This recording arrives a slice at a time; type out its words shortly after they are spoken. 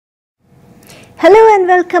Hello and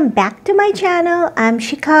welcome back to my channel. I'm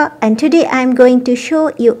Sikha and today I'm going to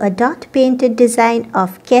show you a dot painted design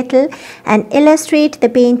of kettle and illustrate the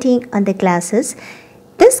painting on the glasses.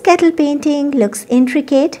 This kettle painting looks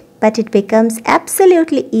intricate, but it becomes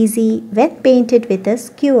absolutely easy when painted with a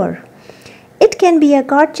skewer. It can be a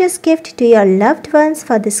gorgeous gift to your loved ones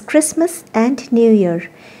for this Christmas and New Year.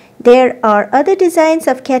 There are other designs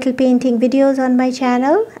of kettle painting videos on my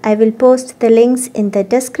channel. I will post the links in the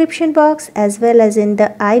description box as well as in the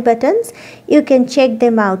I buttons. You can check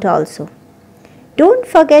them out also. Don't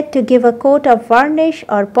forget to give a coat of varnish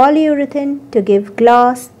or polyurethane to give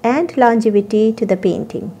gloss and longevity to the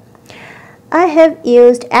painting. I have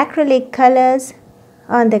used acrylic colors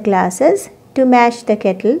on the glasses to match the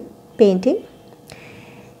kettle painting.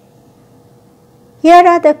 Here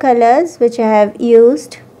are the colors which I have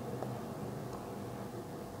used.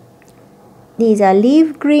 These are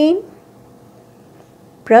leaf green,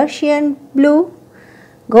 Prussian blue,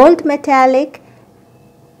 gold metallic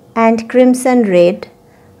and crimson red.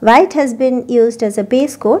 White has been used as a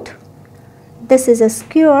base coat. This is a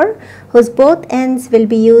skewer whose both ends will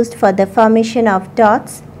be used for the formation of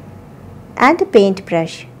dots and a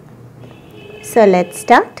paintbrush. So let's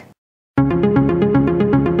start.